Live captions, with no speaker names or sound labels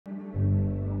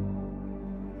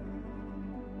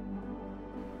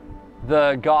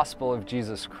The gospel of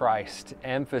Jesus Christ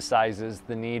emphasizes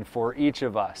the need for each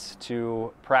of us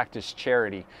to practice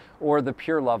charity or the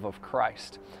pure love of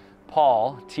Christ.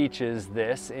 Paul teaches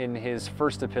this in his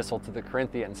first epistle to the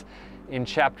Corinthians. In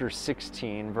chapter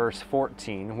 16, verse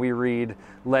 14, we read,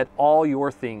 "Let all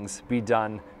your things be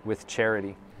done with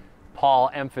charity." Paul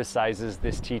emphasizes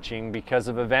this teaching because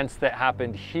of events that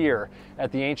happened here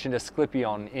at the Ancient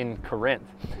Asclepieion in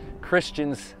Corinth.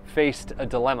 Christians faced a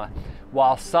dilemma.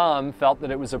 While some felt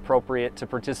that it was appropriate to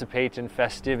participate in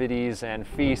festivities and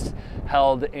feasts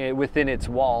held within its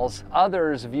walls,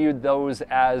 others viewed those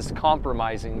as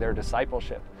compromising their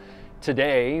discipleship.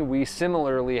 Today, we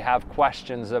similarly have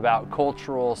questions about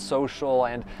cultural, social,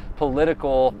 and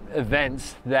political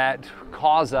events that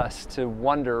cause us to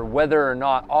wonder whether or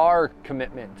not our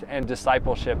commitment and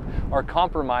discipleship are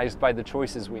compromised by the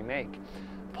choices we make.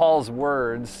 Paul's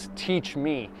words teach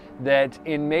me that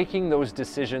in making those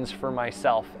decisions for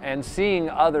myself and seeing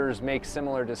others make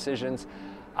similar decisions,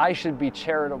 I should be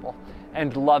charitable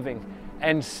and loving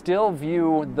and still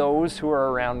view those who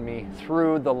are around me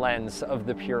through the lens of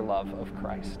the pure love of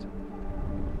Christ.